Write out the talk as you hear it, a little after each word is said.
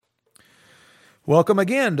Welcome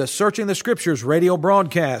again to Searching the Scriptures radio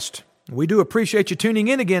broadcast. We do appreciate you tuning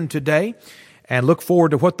in again today and look forward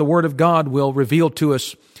to what the Word of God will reveal to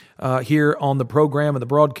us here on the program and the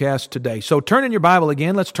broadcast today. So turn in your Bible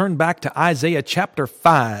again. Let's turn back to Isaiah chapter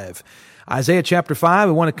 5. Isaiah chapter 5,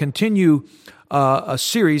 we want to continue a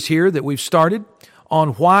series here that we've started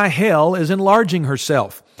on why hell is enlarging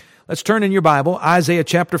herself. Let's turn in your Bible, Isaiah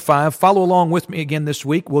chapter 5. Follow along with me again this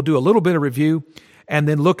week. We'll do a little bit of review and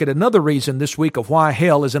then look at another reason this week of why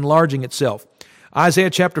hell is enlarging itself. Isaiah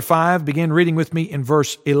chapter 5, begin reading with me in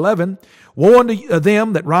verse 11. Woe unto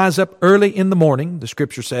them that rise up early in the morning, the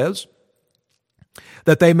Scripture says,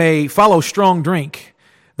 that they may follow strong drink,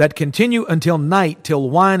 that continue until night, till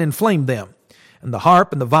wine inflame them. And the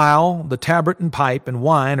harp and the viol, the tabret and pipe and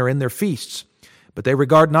wine are in their feasts. But they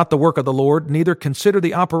regard not the work of the Lord, neither consider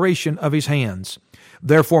the operation of his hands.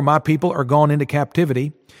 Therefore my people are gone into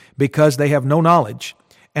captivity, because they have no knowledge,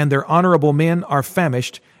 and their honorable men are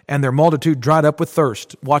famished, and their multitude dried up with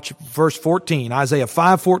thirst. Watch verse 14, Isaiah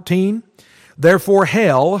 5:14. Therefore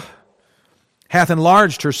hell hath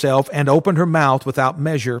enlarged herself, and opened her mouth without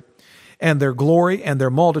measure, and their glory, and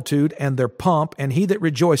their multitude, and their pomp, and he that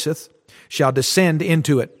rejoiceth shall descend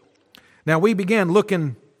into it. Now we began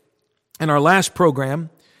looking in our last program,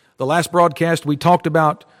 the last broadcast, we talked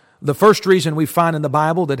about the first reason we find in the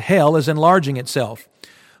Bible that hell is enlarging itself.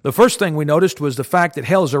 The first thing we noticed was the fact that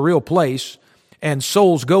hell is a real place, and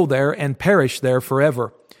souls go there and perish there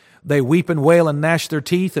forever. They weep and wail and gnash their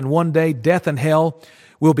teeth, and one day death and hell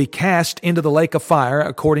will be cast into the lake of fire,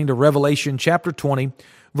 according to Revelation chapter 20,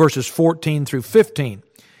 verses 14 through 15.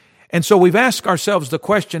 And so we've asked ourselves the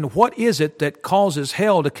question, what is it that causes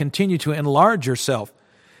hell to continue to enlarge herself?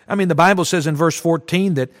 I mean, the Bible says in verse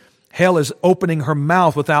 14 that hell is opening her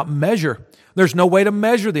mouth without measure. There's no way to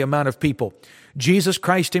measure the amount of people. Jesus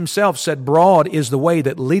Christ himself said, broad is the way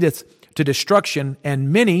that leadeth to destruction,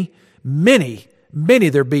 and many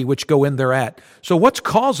there be which go in thereat. So what's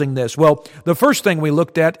causing this? Well, the first thing we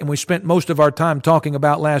looked at, and we spent most of our time talking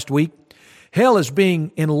about last week, hell is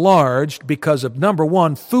being enlarged because of, number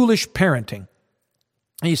one, foolish parenting.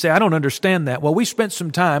 And you say, I don't understand that. Well, we spent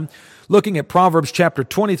some time looking at Proverbs chapter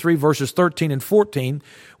 23, verses 13 and 14,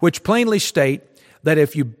 which plainly state that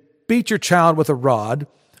if you beat your child with a rod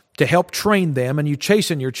to help train them, and you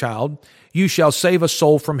chasten your child, you shall save a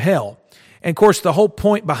soul from hell. And of course, the whole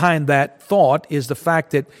point behind that thought is the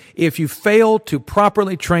fact that if you fail to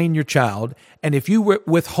properly train your child, and if you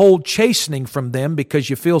withhold chastening from them because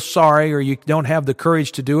you feel sorry or you don't have the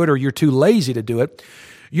courage to do it or you're too lazy to do it,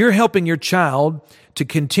 you're helping your child to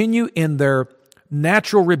continue in their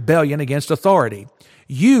natural rebellion against authority.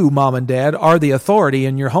 You, mom and dad, are the authority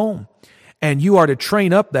in your home. And you are to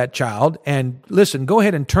train up that child. And listen, go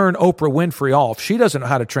ahead and turn Oprah Winfrey off. She doesn't know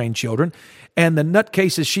how to train children. And the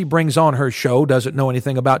nutcases she brings on her show doesn't know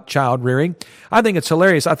anything about child rearing. I think it's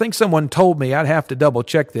hilarious. I think someone told me, I'd have to double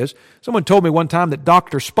check this. Someone told me one time that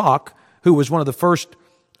Dr. Spock, who was one of the first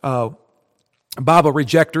Bible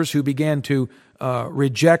rejectors who began to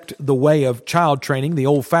reject the way of child training, the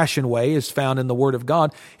old-fashioned way is found in the Word of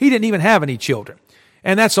God, he didn't even have any children.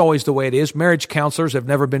 And that's always the way it is. Marriage counselors have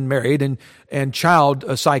never been married, and child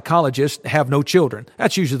psychologists have no children.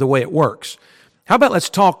 That's usually the way it works. How about let's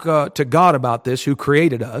talk to God about this, who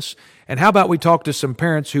created us, and how about we talk to some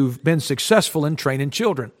parents who've been successful in training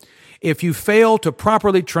children. If you fail to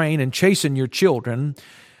properly train and chasten your children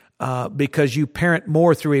because you parent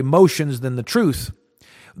more through emotions than the truth,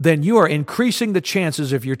 then you are increasing the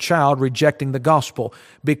chances of your child rejecting the gospel,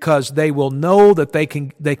 because they will know that they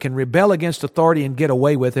can rebel against authority and get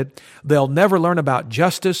away with it. They'll never learn about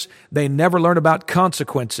justice. They never learn about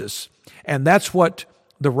consequences. And that's what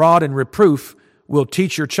the rod and reproof will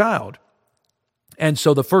teach your child. And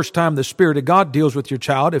so the first time the Spirit of God deals with your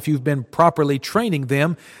child, if you've been properly training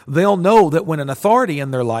them, they'll know that when an authority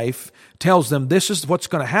in their life tells them this is what's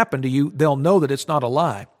going to happen to you, they'll know that it's not a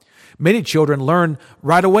lie. Many children learn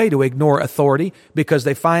right away to ignore authority because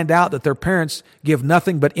they find out that their parents give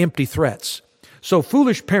nothing but empty threats. So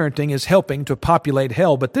foolish parenting is helping to populate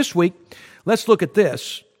hell. But this week, let's look at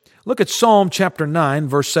this. Look at Psalm chapter 9,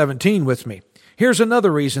 verse 17 with me. Here's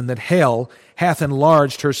another reason that hell hath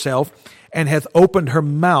enlarged herself and hath opened her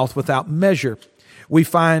mouth without measure. We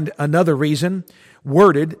find another reason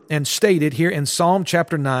worded and stated here in Psalm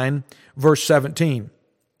chapter 9, verse 17.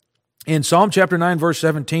 In Psalm chapter 9, verse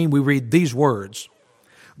 17, we read these words,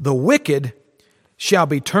 "The wicked shall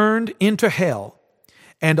be turned into hell,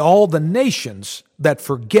 and all the nations that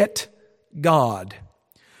forget God."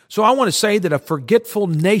 So I want to say that a forgetful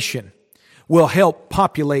nation will help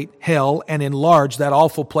populate hell and enlarge that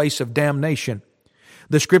awful place of damnation.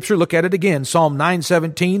 The scripture, look at it again, Psalm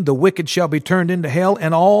 9:17, the wicked shall be turned into hell,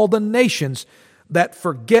 and all the nations that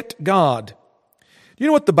forget God. Do you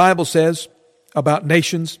know what the Bible says about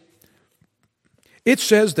nations? It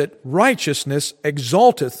says that righteousness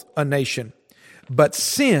exalteth a nation, but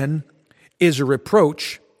sin is a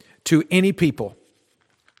reproach to any people.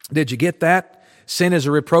 Did you get that? Sin is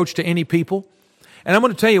a reproach to any people. And I'm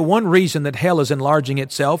going to tell you one reason that hell is enlarging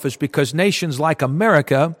itself is because nations like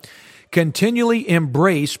America continually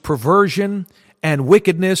embrace perversion and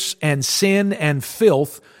wickedness and sin and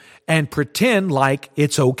filth and pretend like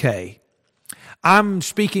it's okay. I'm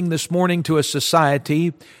speaking this morning to a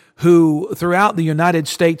society who, throughout the United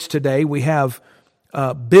States today, we have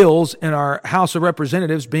bills in our House of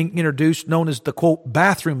Representatives being introduced known as the, quote,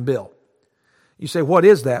 bathroom bill. You say, what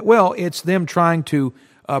is that? Well, it's them trying to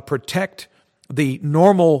protect the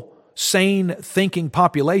normal, sane thinking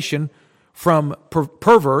population from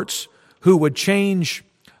perverts who would change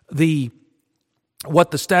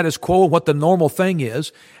what the status quo, what the normal thing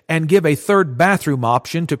is, and give a third bathroom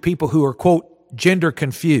option to people who are, quote, gender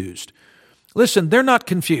confused. Listen, they're not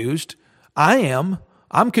confused. I am.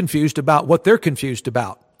 I'm confused about what they're confused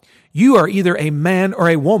about. You are either a man or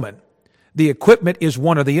a woman. The equipment is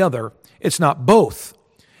one or the other. It's not both.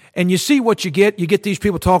 And you see what you get? You get these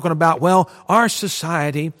people talking about, well, our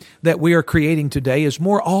society that we are creating today is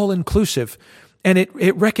more all-inclusive. And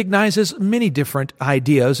it recognizes many different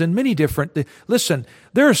ideas and many different... Listen,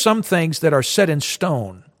 there are some things that are set in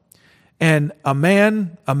stone. And a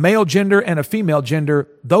male gender and a female gender,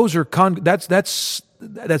 those are that's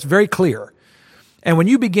very clear. And when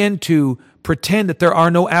you begin to pretend that there are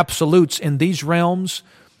no absolutes in these realms,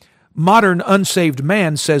 modern unsaved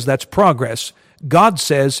man says that's progress. God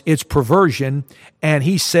says it's perversion, and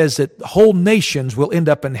he says that whole nations will end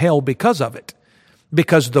up in hell because of it.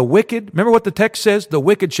 Because the wicked, remember what the text says? The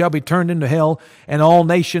wicked shall be turned into hell, and all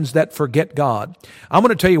nations that forget God. I'm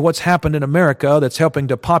going to tell you what's happened in America that's helping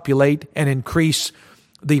to populate and increase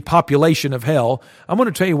the population of hell. I'm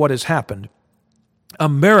going to tell you what has happened.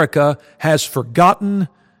 America has forgotten,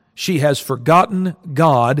 she has forgotten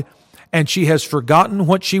God, and she has forgotten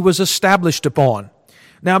what she was established upon.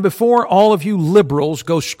 Now, before all of you liberals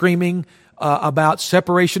go screaming about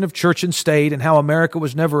separation of church and state and how America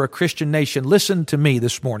was never a Christian nation, listen to me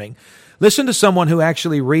this morning. Listen to someone who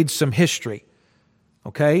actually reads some history.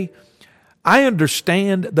 Okay? I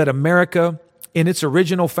understand that America, in its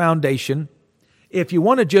original foundation, if you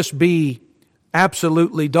want to just be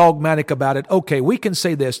absolutely dogmatic about it, okay, we can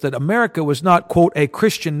say this, that America was not, quote, a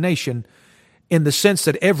Christian nation in the sense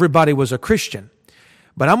that everybody was a Christian.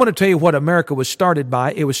 But I'm going to tell you what America was started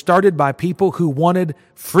by. It was started by people who wanted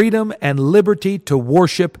freedom and liberty to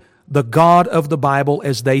worship the God of the Bible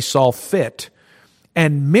as they saw fit.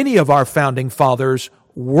 And many of our founding fathers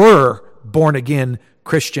were born-again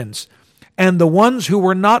Christians. And the ones who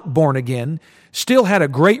were not born again still had a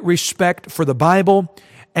great respect for the Bible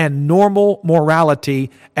and normal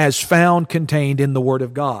morality as found contained in the Word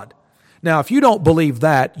of God. Now, if you don't believe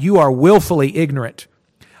that, you are willfully ignorant.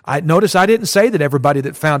 Notice I didn't say that everybody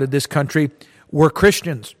that founded this country were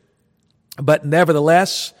Christians. But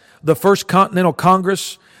nevertheless, the First Continental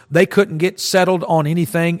Congress, they couldn't get settled on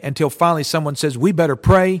anything until finally someone says, we better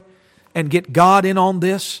pray and get God in on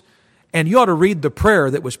this. And you ought to read the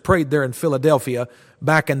prayer that was prayed there in Philadelphia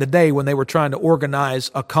back in the day when they were trying to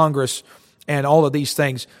organize a Congress and all of these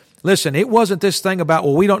things. Listen, it wasn't this thing about,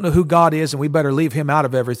 well, we don't know who God is and we better leave him out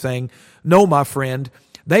of everything. No, my friend.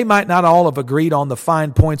 They might not all have agreed on the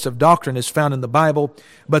fine points of doctrine as found in the Bible,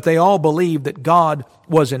 but they all believed that God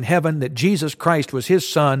was in heaven, that Jesus Christ was his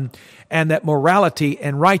Son, and that morality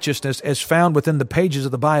and righteousness as found within the pages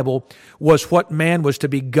of the Bible was what man was to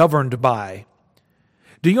be governed by.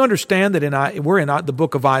 Do you understand that we're in the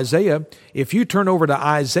book of Isaiah? If you turn over to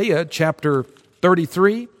Isaiah chapter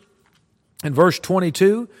 33 and verse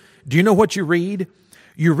 22, do you know what you read?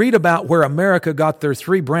 You read about where America got their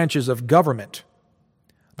three branches of government.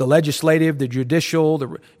 The legislative, the judicial,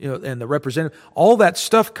 and the representative. All that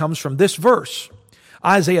stuff comes from this verse.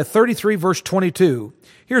 Isaiah 33 verse 22.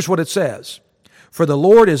 Here's what it says. For the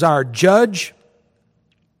Lord is our judge.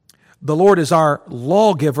 The Lord is our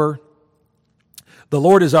lawgiver. The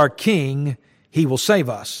Lord is our king. He will save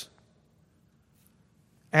us.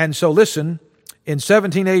 And so listen, in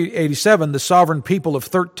 1787, the sovereign people of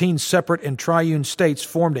 13 separate and triune states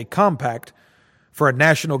formed a compact for a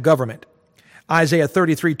national government. Isaiah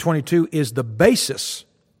 33:22 is the basis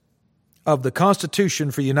of the Constitution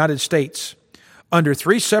for the United States under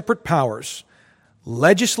three separate powers: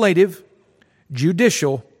 legislative,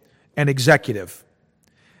 judicial, and executive.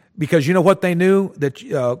 Because you know what they knew? That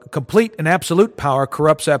complete and absolute power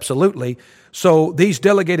corrupts absolutely. So these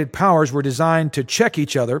delegated powers were designed to check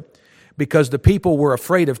each other because the people were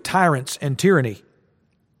afraid of tyrants and tyranny.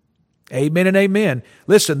 Amen and amen.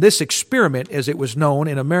 Listen, this experiment, as it was known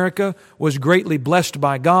in America, was greatly blessed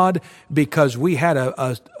by God because we had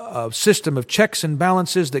a system of checks and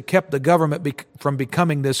balances that kept the government from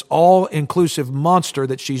becoming this all-inclusive monster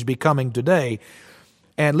that she's becoming today.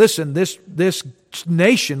 And listen, this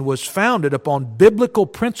nation was founded upon biblical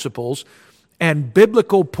principles and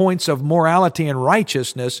biblical points of morality and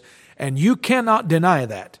righteousness, and you cannot deny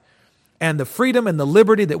that. And the freedom and the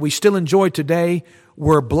liberty that we still enjoy today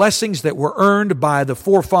were blessings that were earned by the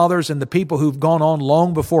forefathers and the people who've gone on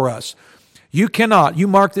long before us. You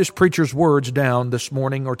mark this preacher's words down this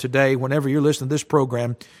morning or today, whenever you're listening to this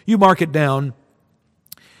program, you mark it down.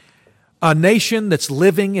 A nation that's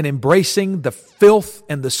living and embracing the filth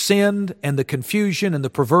and the sin and the confusion and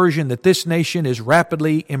the perversion that this nation is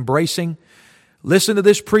rapidly embracing. Listen to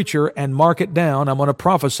this preacher and mark it down. I'm going to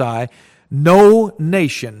prophesy. No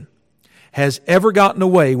nation has ever gotten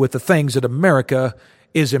away with the things that America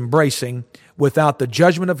is embracing without the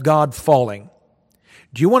judgment of God falling.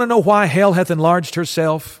 Do you want to know why hell hath enlarged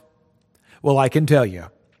herself? Well, I can tell you.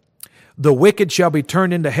 The wicked shall be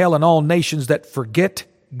turned into hell, and all nations that forget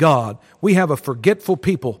God. We have a forgetful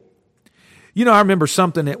people. You know, I remember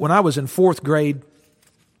something that when I was in fourth grade,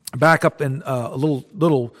 back up in a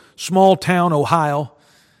little small town, Ohio,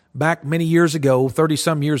 back many years ago,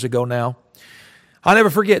 30-some years ago now, I'll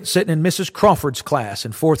never forget sitting in Mrs. Crawford's class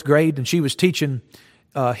in fourth grade, and she was teaching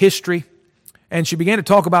history, and she began to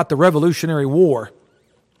talk about the Revolutionary War.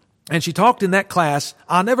 And she talked in that class,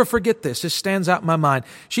 I'll never forget this stands out in my mind.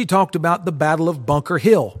 She talked about the Battle of Bunker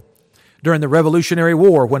Hill during the Revolutionary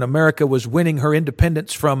War when America was winning her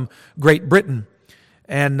independence from Great Britain.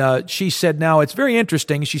 And she said, now it's very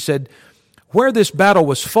interesting, she said, where this battle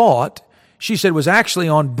was fought, she said, was actually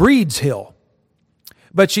on Breed's Hill.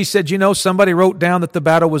 But she said, you know, somebody wrote down that the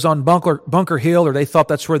battle was on Bunker Hill, or they thought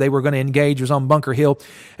that's where they were going to engage, was on Bunker Hill.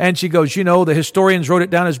 And she goes, you know, the historians wrote it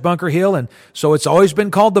down as Bunker Hill, and so it's always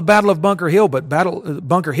been called the Battle of Bunker Hill, but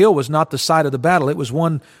Bunker Hill was not the site of the battle. It was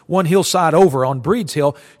one hillside over on Breed's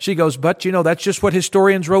Hill. She goes, but, you know, that's just what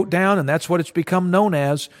historians wrote down, and that's what it's become known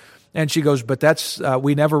as. And she goes, but that's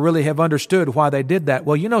we never really have understood why they did that.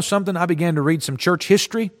 Well, you know something? I began to read some church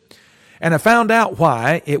history, and I found out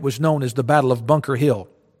why it was known as the Battle of Bunker Hill.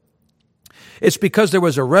 It's because there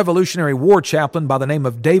was a Revolutionary War chaplain by the name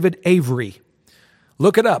of David Avery.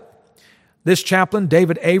 Look it up. This chaplain,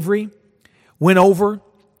 David Avery, went over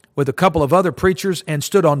with a couple of other preachers and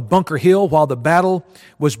stood on Bunker Hill while the battle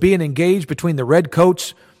was being engaged between the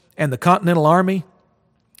Redcoats and the Continental Army.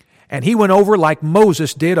 And he went over like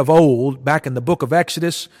Moses did of old back in the book of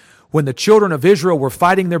Exodus when the children of Israel were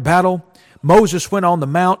fighting their battle. Moses went on the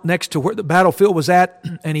mount next to where the battlefield was at,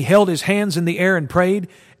 and he held his hands in the air and prayed,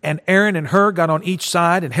 and Aaron and Hur got on each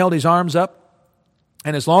side and held his arms up.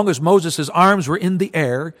 And as long as Moses' arms were in the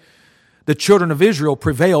air, the children of Israel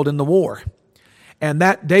prevailed in the war. And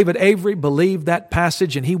that David Avery believed that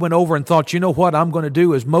passage, and he went over and thought, you know what, I'm going to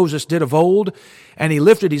do as Moses did of old. And he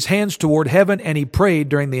lifted his hands toward heaven, and he prayed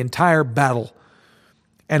during the entire battle.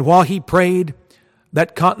 And while he prayed,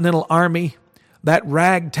 that Continental Army, that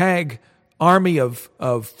ragtag army of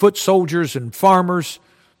foot soldiers and farmers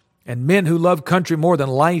and men who loved country more than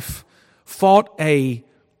life, fought a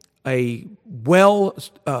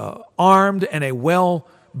well-armed and a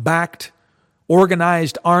well-backed,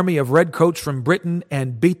 organized army of redcoats from Britain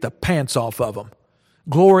and beat the pants off of them.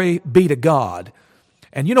 Glory be to God.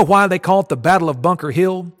 And you know why they call it the Battle of Bunker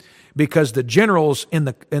Hill? Because the generals in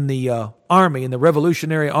the army, in the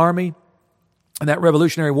Revolutionary Army, in that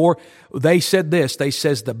Revolutionary War, they said this. They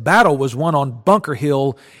says the battle was won on Bunker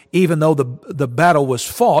Hill, even though the battle was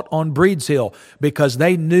fought on Breed's Hill, because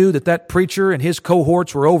they knew that preacher and his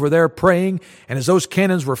cohorts were over there praying, and as those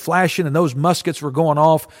cannons were flashing and those muskets were going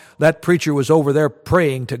off, that preacher was over there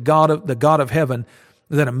praying to the God of heaven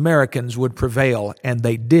that Americans would prevail, and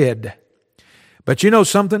they did. But you know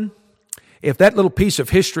something? If that little piece of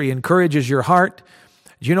history encourages your heart,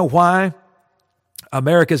 do you know why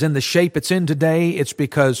America's in the shape it's in today? It's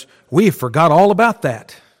because we forgot all about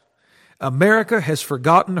that. America has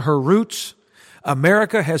forgotten her roots.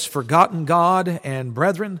 America has forgotten God. And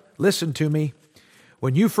brethren, listen to me.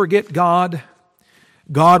 When you forget God,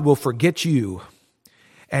 God will forget you.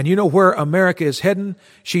 And you know where America is heading?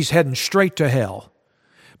 She's heading straight to hell.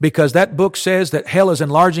 Because that book says that hell is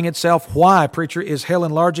enlarging itself. Why, preacher, is hell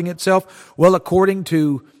enlarging itself? Well, according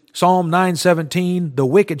to Psalm 9:17, the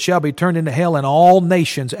wicked shall be turned into hell, and all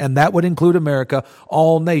nations, and that would include America,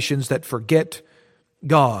 all nations that forget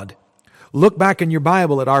God. Look back in your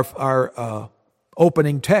Bible at our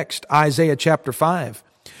opening text, Isaiah chapter 5.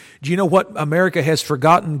 Do you know what America has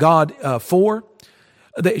forgotten God for?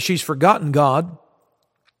 She's forgotten God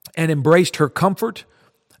and embraced her comfort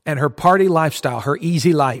and her party lifestyle, her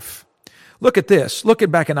easy life. Look at this. Look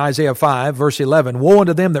back in Isaiah 5, verse 11. Woe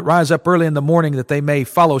unto them that rise up early in the morning, that they may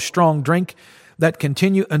follow strong drink, that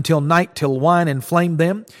continue until night, till wine inflame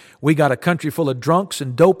them. We got a country full of drunks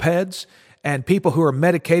and dope heads and people who are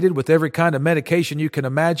medicated with every kind of medication you can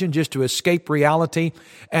imagine just to escape reality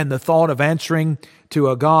and the thought of answering to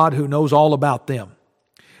a God who knows all about them.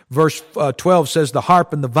 Verse 12 says, the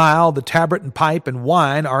harp and the viol, the tabret and pipe and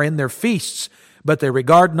wine are in their feasts, but they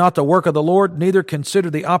regard not the work of the Lord, neither consider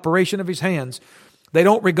the operation of his hands. They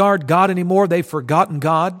don't regard God anymore. They've forgotten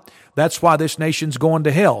God. That's why this nation's going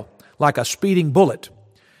to hell, like a speeding bullet.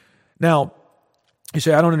 Now, you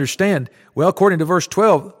say, I don't understand. Well, according to verse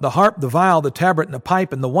 12, the harp, the viol, the tabret, and the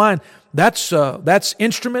pipe, and the wine, that's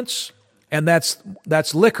instruments, and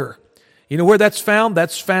that's liquor. You know where that's found?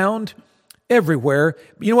 That's found everywhere.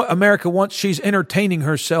 You know what America wants? She's entertaining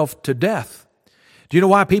herself to death. Do you know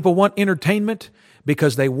why people want entertainment?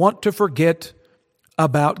 Because they want to forget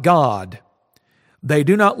about God. They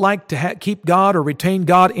do not like to keep God or retain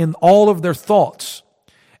God in all of their thoughts.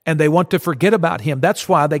 And they want to forget about Him. That's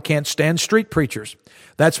why they can't stand street preachers.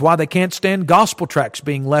 That's why they can't stand gospel tracts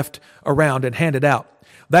being left around and handed out.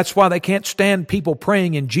 That's why they can't stand people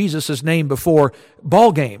praying in Jesus' name before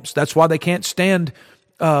ball games. That's why they can't stand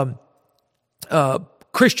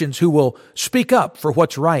Christians who will speak up for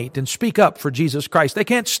what's right and speak up for Jesus Christ. They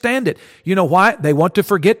can't stand it. You know why? They want to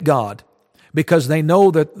forget God because they know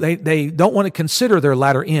that they don't want to consider their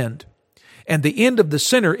latter end. And the end of the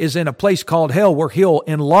sinner is in a place called hell where he'll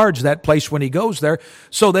enlarge that place when he goes there.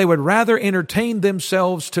 So they would rather entertain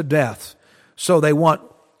themselves to death. So they want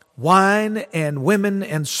wine and women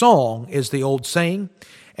and song is the old saying.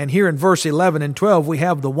 And here in verse 11 and 12, we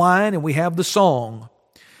have the wine and we have the song.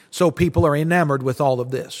 So people are enamored with all of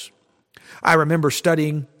this. I remember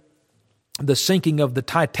studying the sinking of the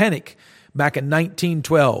Titanic back in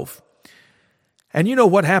 1912. And you know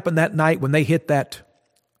what happened that night when they hit that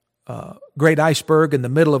great iceberg in the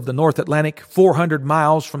middle of the North Atlantic, 400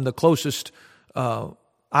 miles from the closest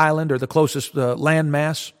island or the closest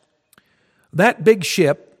landmass? That big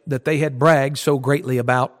ship that they had bragged so greatly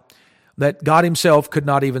about, that God Himself could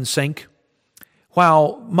not even sink,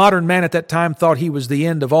 while modern man at that time thought he was the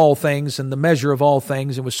end of all things and the measure of all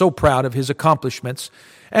things and was so proud of his accomplishments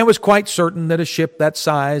and was quite certain that a ship that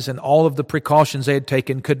size and all of the precautions they had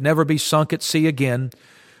taken could never be sunk at sea again.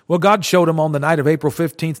 Well, God showed them on the night of April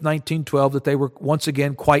 15th, 1912, that they were once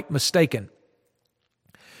again quite mistaken.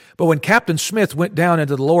 But when Captain Smith went down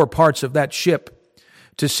into the lower parts of that ship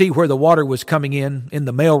to see where the water was coming in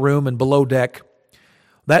the mailroom and below deck,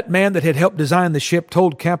 that man that had helped design the ship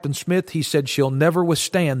told Captain Smith, he said, she'll never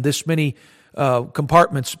withstand this many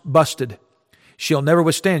compartments busted. She'll never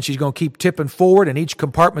withstand. She's going to keep tipping forward and each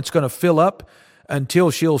compartment's going to fill up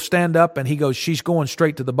until she'll stand up. And he goes, she's going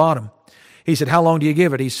straight to the bottom. He said, how long do you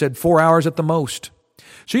give it? He said, 4 hours at the most.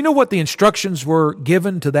 So you know what the instructions were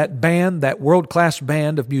given to that band, that world-class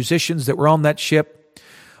band of musicians that were on that ship?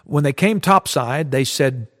 When they came topside, they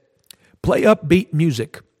said, play upbeat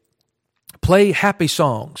music. Play happy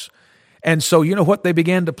songs. And so you know what they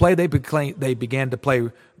began to play? They began to play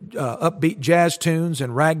upbeat jazz tunes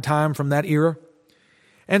and ragtime from that era.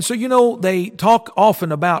 And so, you know, they talk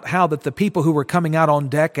often about how that the people who were coming out on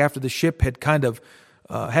deck after the ship had kind of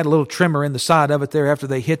had a little tremor in the side of it there after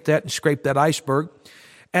they hit that and scraped that iceberg.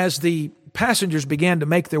 As the passengers began to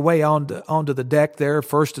make their way onto the deck there,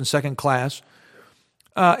 first and second class,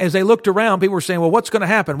 as they looked around, people were saying, well, what's going to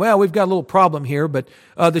happen? Well, we've got a little problem here, but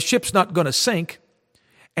the ship's not going to sink.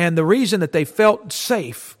 And the reason that they felt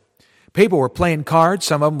safe, people were playing cards,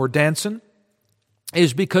 some of them were dancing,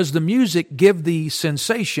 is because the music gave the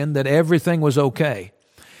sensation that everything was okay.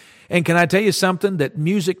 And can I tell you something? That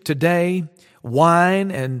music today,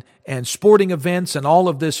 wine and sporting events and all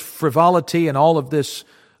of this frivolity and all of this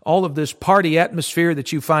party atmosphere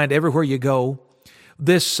that you find everywhere you go,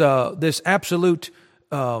 this absolute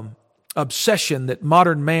obsession that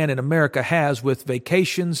modern man in America has with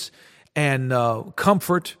vacations and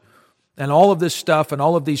comfort and all of this stuff and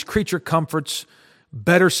all of these creature comforts,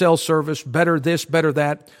 better cell service, better this, better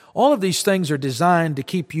that. All of these things are designed to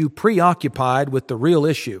keep you preoccupied with the real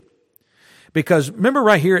issue. Because remember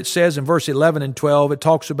right here it says in verse 11 and 12, it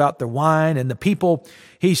talks about the wine and the people,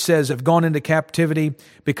 he says, have gone into captivity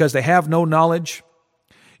because they have no knowledge.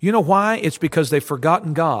 You know why? It's because they've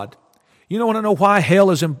forgotten God. You don't want to know why hell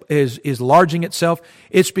is enlarging itself?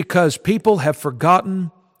 It's because people have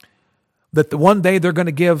forgotten that the one day they're going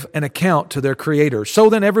to give an account to their Creator. So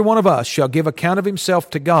then every one of us shall give account of himself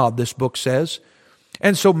to God, this book says.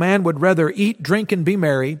 And so man would rather eat, drink, and be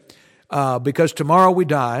merry, because tomorrow we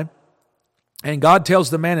die. And God tells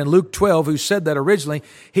the man in Luke 12 who said that originally,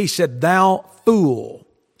 he said, "Thou fool."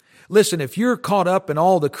 Listen, if you're caught up in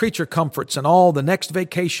all the creature comforts and all the next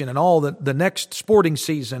vacation and all the next sporting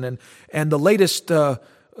season and the latest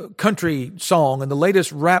country song and the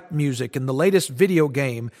latest rap music and the latest video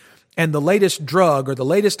game and the latest drug or the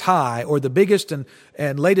latest high or the biggest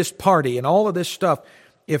and latest party and all of this stuff,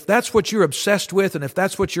 if that's what you're obsessed with and if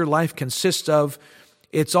that's what your life consists of,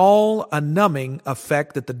 it's all a numbing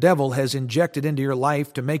effect that the devil has injected into your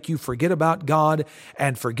life to make you forget about God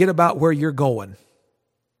and forget about where you're going.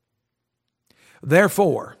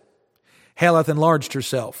 Therefore, hell hath enlarged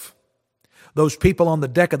herself. Those people on the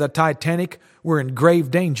deck of the Titanic were in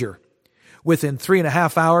grave danger. Within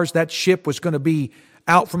 3.5 hours, that ship was going to be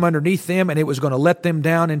out from underneath them, and it was going to let them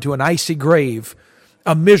down into an icy grave,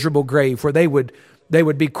 a miserable grave where they would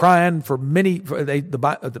be crying for many.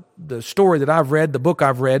 The story that I've read, the book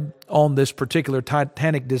I've read on this particular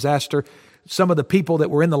Titanic disaster, some of the people that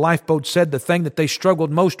were in the lifeboat said the thing that they struggled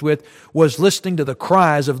most with was listening to the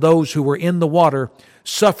cries of those who were in the water,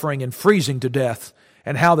 suffering and freezing to death,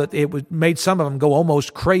 and how that made some of them go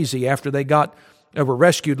almost crazy after they were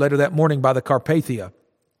rescued later that morning by the Carpathia.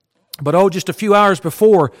 But just a few hours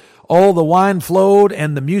before, all the wine flowed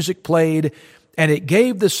and the music played, and it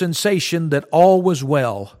gave the sensation that all was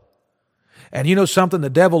well. And you know something? The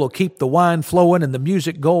devil will keep the wine flowing and the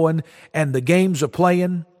music going and the games are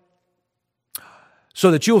playing so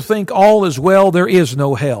that you'll think all is well, there is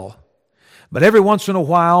no hell. But every once in a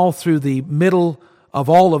while, through the middle of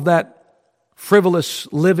all of that frivolous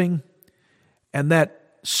living and that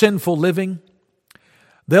sinful living,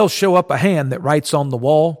 they'll show up a hand that writes on the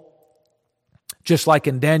wall, just like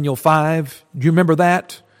in Daniel 5. Do you remember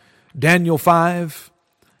that? Daniel 5,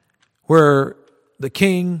 where the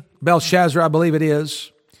king, Belshazzar, I believe it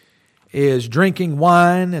is drinking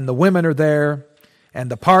wine, and the women are there, and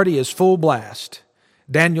the party is full blast.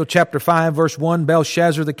 Daniel chapter 5, verse 1,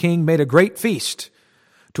 Belshazzar the king made a great feast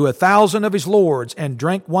to 1,000 of his lords and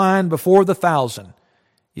drank wine before the 1,000.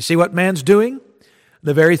 You see what man's doing?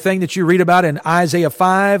 The very thing that you read about in Isaiah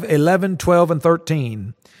 5, 11, 12, and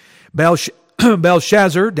 13.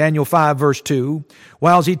 Belshazzar, Daniel 5, verse 2,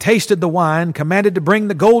 whiles he tasted the wine, commanded to bring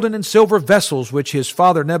the golden and silver vessels which his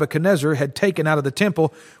father Nebuchadnezzar had taken out of the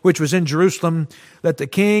temple, which was in Jerusalem, that the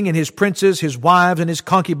king and his princes, his wives, and his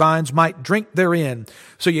concubines might drink therein.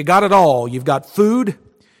 So you got it all. You've got food,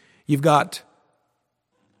 you've got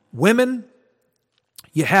women,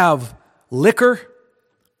 you have liquor,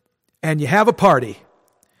 and you have a party.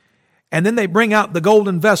 And then they bring out the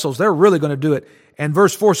golden vessels. They're really going to do it. And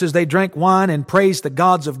verse 4 says, they drank wine and praised the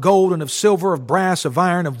gods of gold and of silver, of brass, of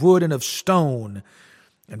iron, of wood, and of stone.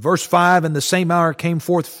 And verse 5, in the same hour came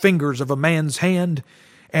forth fingers of a man's hand,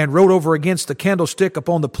 and wrote over against the candlestick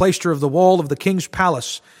upon the plaister of the wall of the king's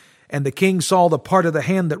palace. And the king saw the part of the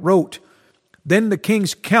hand that wrote. Then the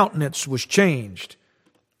king's countenance was changed.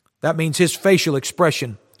 That means his facial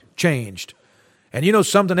expression changed. And you know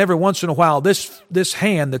something, every once in a while, this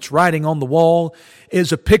hand that's writing on the wall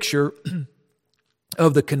is a picture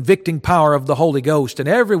of the convicting power of the Holy Ghost. And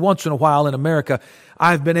every once in a while in America,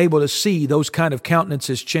 I've been able to see those kind of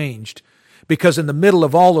countenances changed. Because in the middle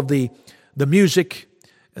of all of the music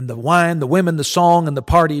and the wine, the women, the song, and the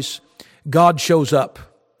parties, God shows up.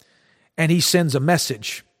 And He sends a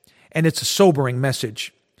message. And it's a sobering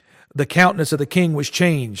message. The countenance of the king was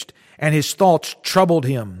changed, and his thoughts troubled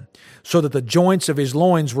him, so that the joints of his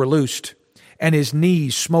loins were loosed, and his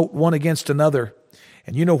knees smote one against another.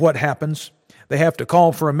 And you know what happens? They have to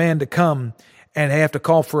call for a man to come, and they have to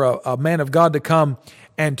call for a man of God to come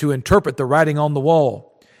and to interpret the writing on the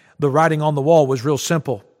wall. The writing on the wall was real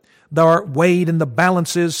simple. Thou art weighed in the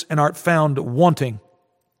balances and art found wanting.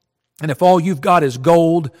 And if all you've got is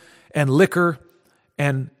gold and liquor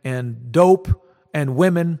and dope and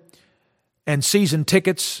women and season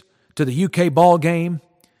tickets to the UK ball game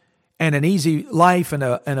and an easy life and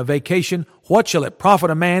a vacation, what shall it profit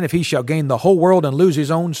a man if he shall gain the whole world and lose his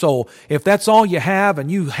own soul? If that's all you have and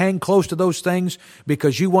you hang close to those things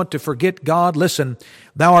because you want to forget God, listen,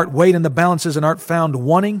 thou art weighed in the balances and art found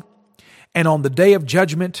wanting, and on the day of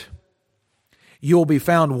judgment you will be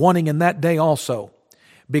found wanting in that day also,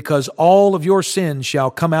 because all of your sins shall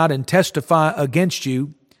come out and testify against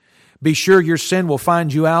you. Be sure your sin will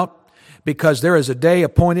find you out, because there is a day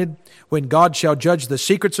appointed when God shall judge the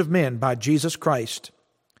secrets of men by Jesus Christ.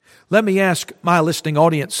 Let me ask my listening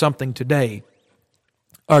audience something today.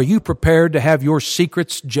 Are you prepared to have your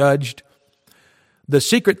secrets judged the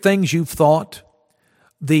secret things you've thought,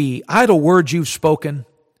 the idle words you've spoken,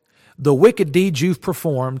 the wicked deeds you've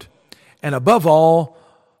performed, and above all,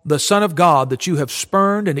 the Son of God that you have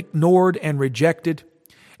spurned and ignored and rejected,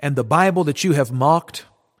 and the Bible that you have mocked.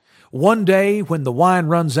 One day when the wine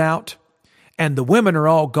runs out, and the women are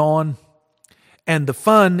all gone, and the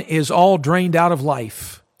fun is all drained out of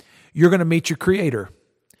life, you're going to meet your Creator.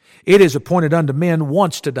 It is appointed unto men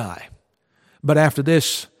once to die, but after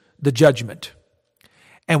this, the judgment.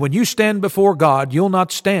 And when you stand before God, you'll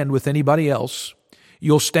not stand with anybody else.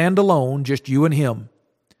 You'll stand alone, just you and Him.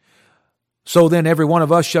 So then every one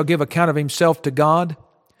of us shall give account of himself to God.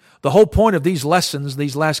 The whole point of these lessons,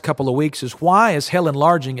 these last couple of weeks, is why is hell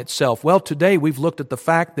enlarging itself? Well, today we've looked at the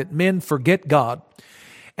fact that men forget God.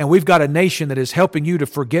 And we've got a nation that is helping you to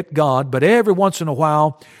forget God. But every once in a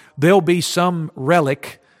while, there'll be some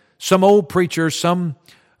relic, some old preacher, someone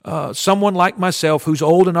like myself who's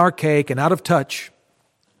old and archaic and out of touch,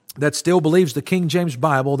 that still believes the King James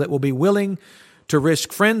Bible, that will be willing to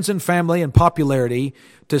risk friends and family and popularity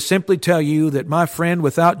to simply tell you that, my friend,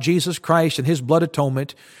 without Jesus Christ and His blood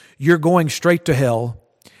atonement, you're going straight to hell,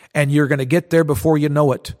 and you're going to get there before you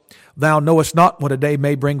know it. Thou knowest not what a day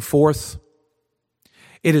may bring forth.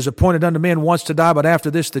 It is appointed unto men once to die, but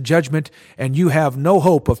after this the judgment, and you have no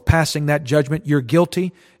hope of passing that judgment. You're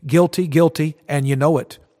guilty, guilty, guilty, and you know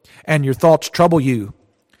it. And your thoughts trouble you.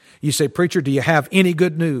 You say, preacher, do you have any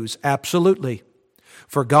good news? Absolutely.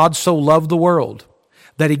 For God so loved the world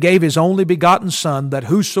that He gave His only begotten Son, that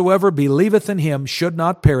whosoever believeth in Him should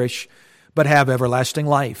not perish, but have everlasting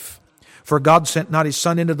life. For God sent not His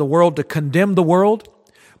Son into the world to condemn the world,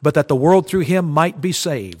 but that the world through Him might be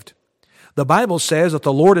saved. The Bible says that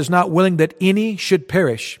the Lord is not willing that any should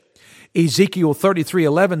perish. Ezekiel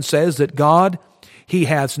 33:11 says that God, He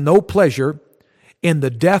has no pleasure in the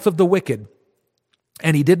death of the wicked,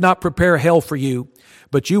 and He did not prepare hell for you,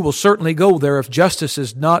 but you will certainly go there if justice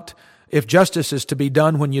is to be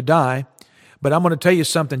done when you die. But I'm going to tell you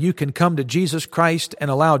something. You can come to Jesus Christ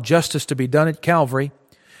and allow justice to be done at Calvary.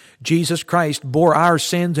 Jesus Christ bore our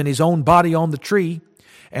sins in His own body on the tree,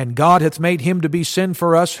 and God hath made Him to be sin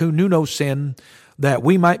for us who knew no sin, that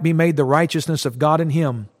we might be made the righteousness of God in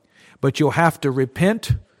Him. But you'll have to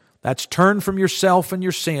repent. That's turn from yourself and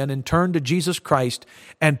your sin and turn to Jesus Christ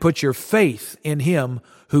and put your faith in Him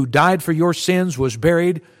who died for your sins, was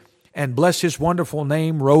buried, and bless His wonderful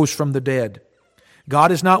name, rose from the dead.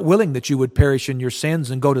 God is not willing that you would perish in your sins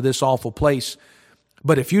and go to this awful place.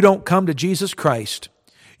 But if you don't come to Jesus Christ,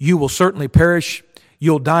 you will certainly perish.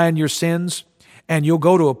 You'll die in your sins, and you'll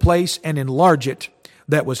go to a place and enlarge it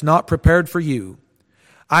that was not prepared for you.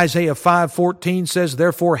 Isaiah 5:14 says,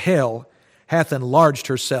 therefore hell hath enlarged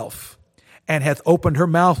herself, and hath opened her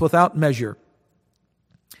mouth without measure.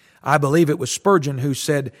 I believe it was Spurgeon who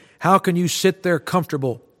said, how can you sit there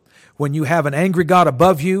comfortable when you have an angry God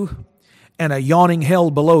above you and a yawning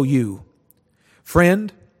hell below you?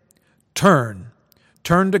 Friend, turn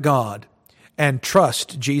to God and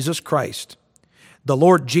trust Jesus Christ. The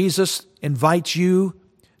Lord Jesus invites you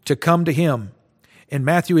to come to Him. In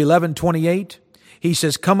Matthew 11:28, He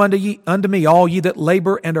says, come unto me, all ye that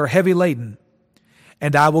labor and are heavy laden,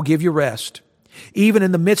 and I will give you rest. Even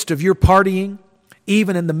in the midst of your partying,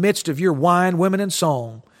 even in the midst of your wine, women, and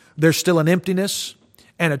song, there's still an emptiness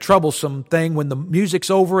and a troublesome thing when the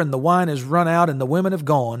music's over and the wine has run out and the women have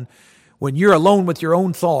gone. When you're alone with your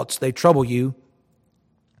own thoughts, they trouble you.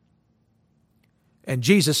 And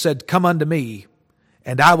Jesus said, come unto me,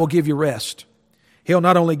 and I will give you rest. He'll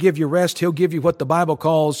not only give you rest, He'll give you what the Bible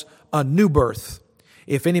calls a new birth.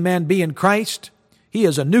 If any man be in Christ, he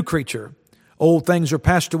is a new creature. Old things are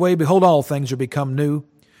passed away. Behold, all things are become new.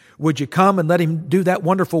 Would you come and let Him do that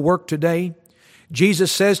wonderful work today?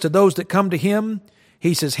 Jesus says to those that come to Him,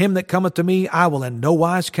 He says, him that cometh to me, I will in no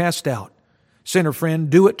wise cast out. Sinner friend,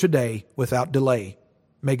 do it today without delay.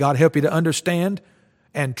 May God help you to understand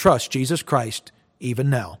and trust Jesus Christ even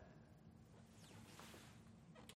now.